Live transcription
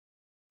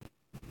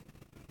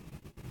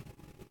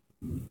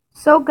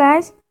So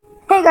guys,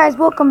 hey guys,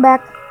 welcome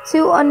back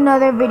to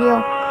another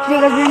video.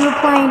 Today guys, we're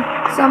playing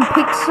some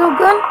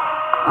PixelGun.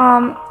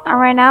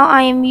 Right now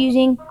I am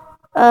using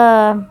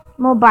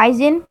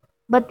Mobizen,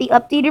 but the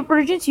updated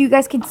version, so you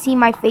guys can see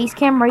my face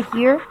cam right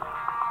here.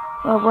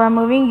 Where I'm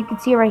moving, you can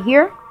see it right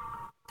here.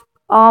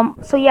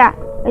 So yeah,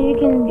 as you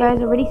can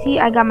guys already see,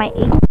 I got my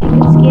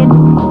 8-second skin.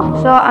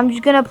 So I'm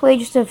just gonna play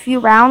just a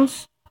few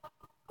rounds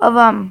of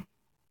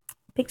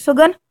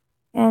PixelGun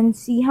and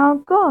see how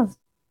it goes.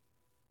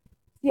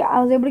 Yeah,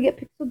 I was able to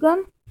get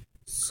PixelGun.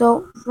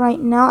 So right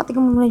now, I think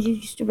I'm gonna do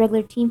just a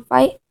regular team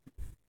fight,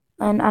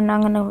 and I'm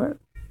not gonna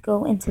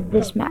go into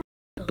this map.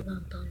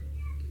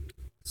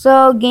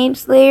 So Game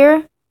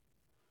Slayer,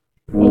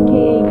 aka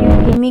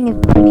Dude Gaming, is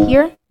right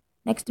here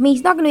next to me.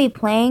 He's not gonna be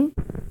playing,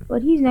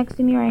 but he's next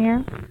to me right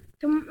here.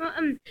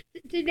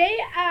 Today,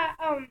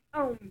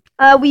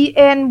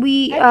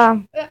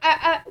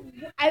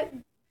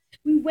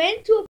 we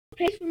went to a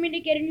place for me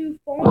to get a new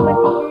phone, but they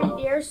weren't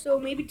there, so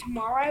maybe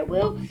tomorrow I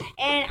will,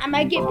 and I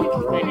might get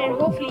PixelGun, and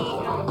hopefully,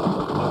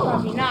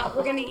 probably not.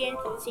 We're gonna get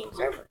into the same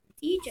server.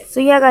 So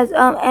yeah, guys,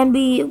 and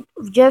we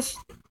just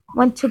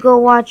went to go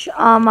watch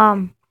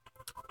how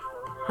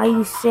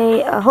you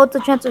say Hotel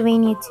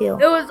Transylvania 2. It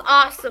was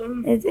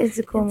awesome. It's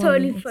a cool It's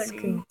movie. totally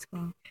funny. It's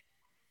cool.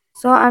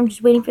 So I'm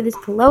just waiting for this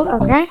to load.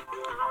 Okay.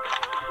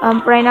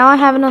 Right now I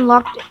haven't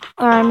unlocked,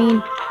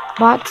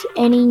 bought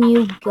any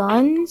new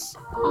guns.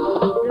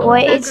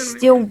 Boy, it's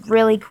still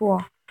really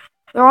cool.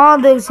 They're all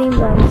the same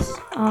guns.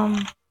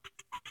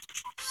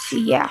 So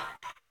yeah.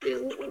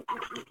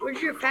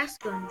 Where's your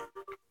fast gun?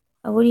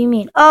 What do you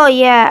mean? Oh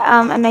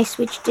yeah. And I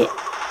switched it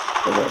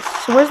for this.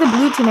 So where's the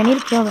blue team? I need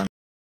to kill them.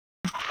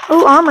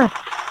 Oh, armor.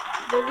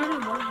 There's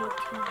only one blue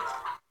team.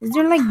 Is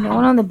there like no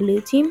one on the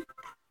blue team?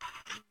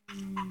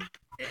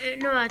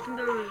 No, I think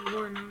there was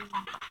one.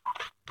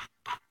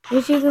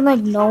 There's like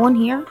no one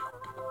here.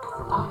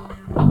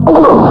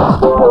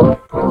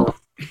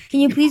 Can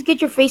you please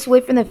get your face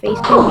away from the face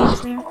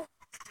cam?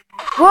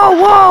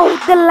 Whoa,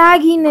 the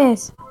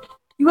lagginess.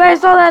 You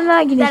guys saw that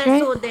lagginess, That is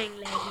right? so dang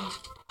laggy.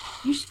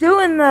 You're still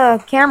in the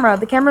camera.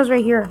 The camera's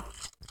right here.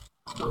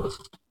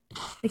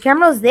 The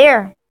camera's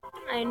there.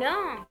 I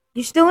know.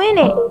 You're still in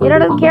it. Get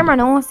out of the camera.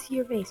 No one wants to see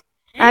your face.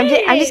 I'm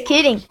just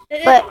kidding.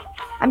 But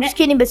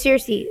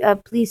seriously,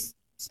 please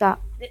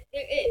stop.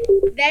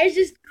 That is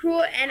just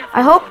cool, and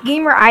I hope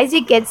Gamer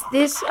Isaac gets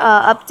this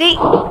update.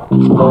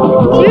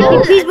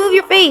 Seriously, please move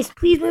your face.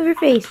 Please move your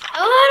face. Oh,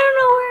 I don't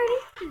know where it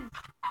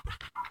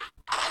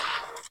is.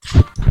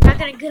 I'm not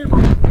gonna get him.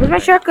 Where's my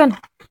shotgun?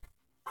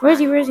 Where is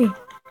he?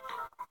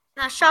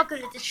 Not shotgun,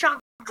 it's a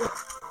shotgun.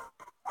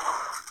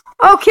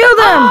 Oh, kill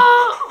them!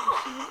 Oh!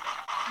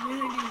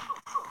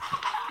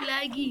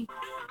 Laggy.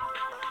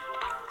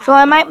 So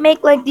I might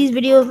make like these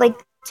videos like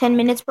 10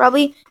 minutes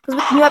probably, because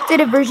with the new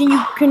updated version you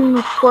can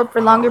record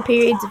for longer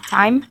periods of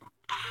time.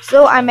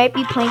 So I might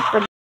be playing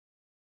for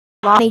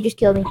long. He just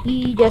killed me.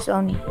 He just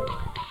owned me.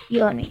 He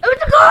owned me. It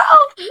was a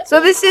girl! So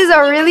this is a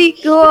really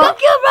cool. Don't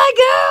kill my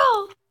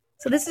girl!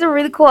 So this is a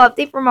really cool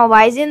update for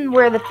Mobizen,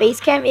 where the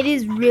face cam, it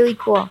is really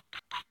cool.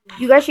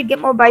 You guys should get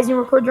Mobizen and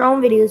record your own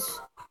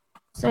videos.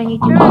 So I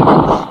need to.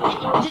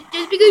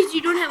 Just because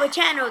you don't have a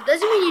channel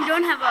doesn't mean you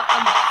don't have a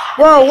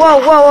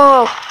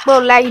Whoa,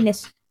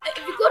 lagginess. If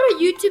you go to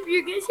YouTube,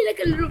 you're gonna see like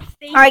a little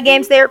face. Alright,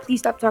 Game Slayer, please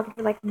stop talking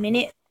for like a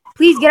minute.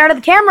 Please get out of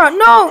the camera.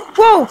 No!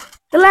 Whoa!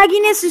 The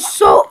lagginess is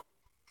so...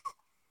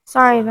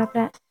 Sorry about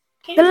that.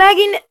 The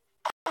lagginess...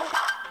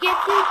 Get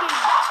taken.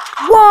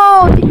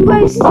 Whoa! Did you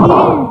guys see it?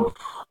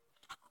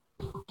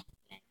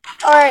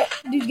 Alright,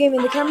 Dude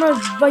Gaming, the camera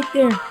is right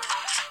there.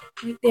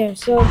 Right there,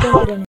 so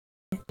don't get in it.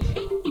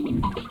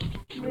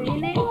 You're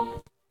in it?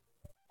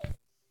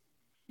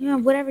 Yeah,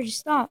 whatever, just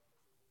stop.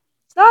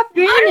 Stop,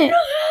 you're in it.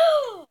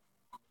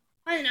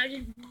 I don't know,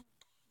 just...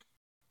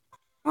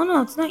 Oh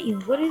no, it's not you.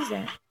 What is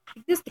that? I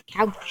think this is the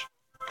couch.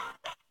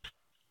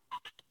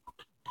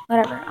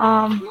 Whatever.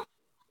 Oh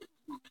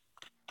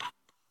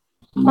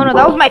no,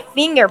 that was my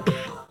finger. That's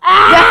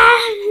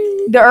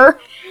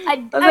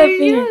my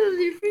finger.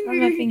 That's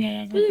my finger.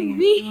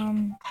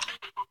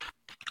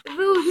 If it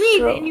was me,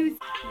 So, then you...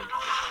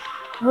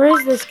 where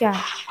is this guy?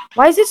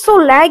 Why is it so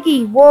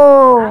laggy?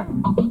 Whoa.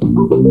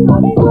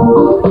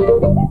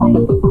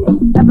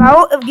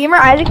 If Gamer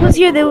Isaac was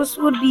here, this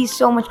would be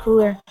so much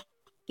cooler.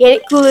 Get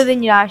it cooler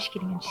than you. I'm just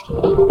kidding.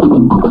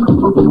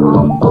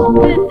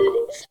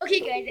 Okay,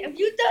 guys, if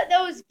you thought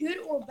that was good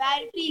or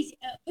bad, please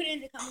put it in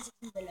the comment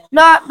section below.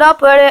 No,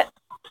 put it.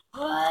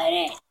 Put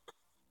it.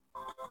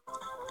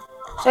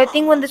 So I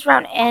think when this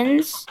round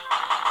ends,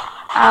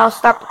 I'll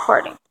stop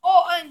recording.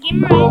 Oh,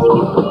 Gamer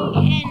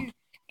Isaac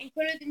and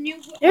put the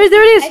new... There it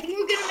is. I think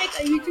we're gonna make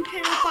a YouTube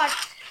channel called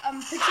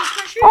Pixel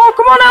Crusher. Oh,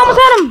 come on, I almost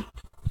had him.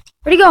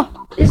 Where'd he go?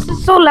 This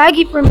is so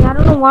laggy for me. I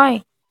don't know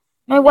why.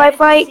 My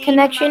Wi-Fi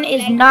connection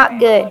is not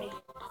good.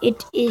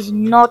 It is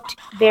not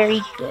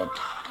very good.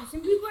 Some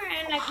people are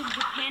in like in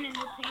Japan and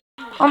they're playing.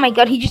 Oh my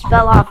god, he just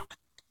fell off.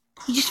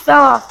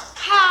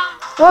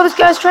 Whoa, this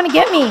guy's trying to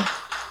get me.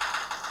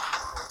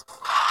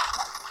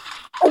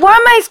 Why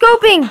am I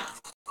scoping?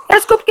 Get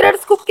a scoop, get out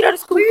of scoop, get out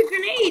of scoop. Where's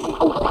your grenade?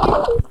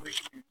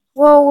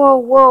 Whoa, whoa,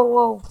 whoa,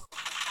 whoa.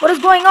 What is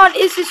going on?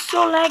 This is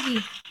so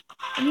laggy.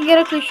 I can get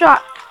a clear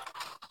shot.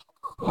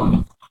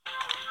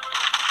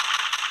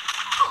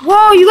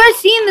 Whoa, you guys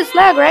seeing this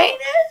lag, right?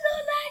 It is so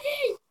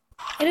laggy.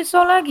 It is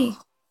so laggy.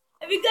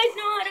 If you guys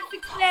know how to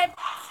fix that,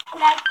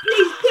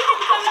 please put it in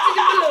the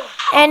comments below.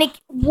 And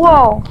it,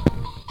 whoa.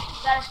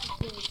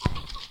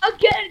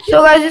 Again.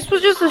 So guys, this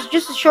was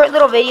just a short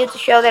little video to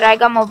show that I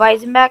got my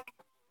Bison back.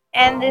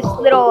 And this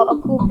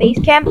little cool base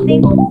camp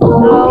thing.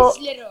 So,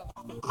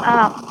 it's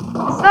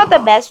not the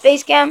best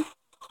face cam,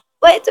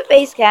 but it's a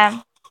face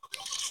cam.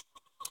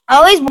 I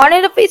always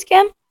wanted a face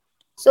cam,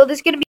 so this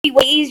is gonna be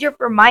way easier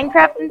for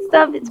Minecraft and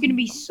stuff. It's gonna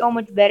be so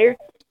much better.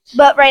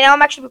 But right now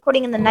I'm actually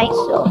recording in the night,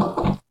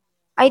 so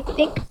I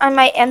think I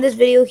might end this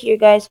video here,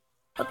 guys.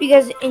 Hope you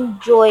guys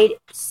enjoyed.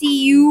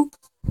 See you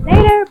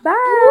later.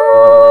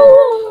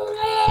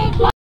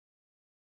 Bye.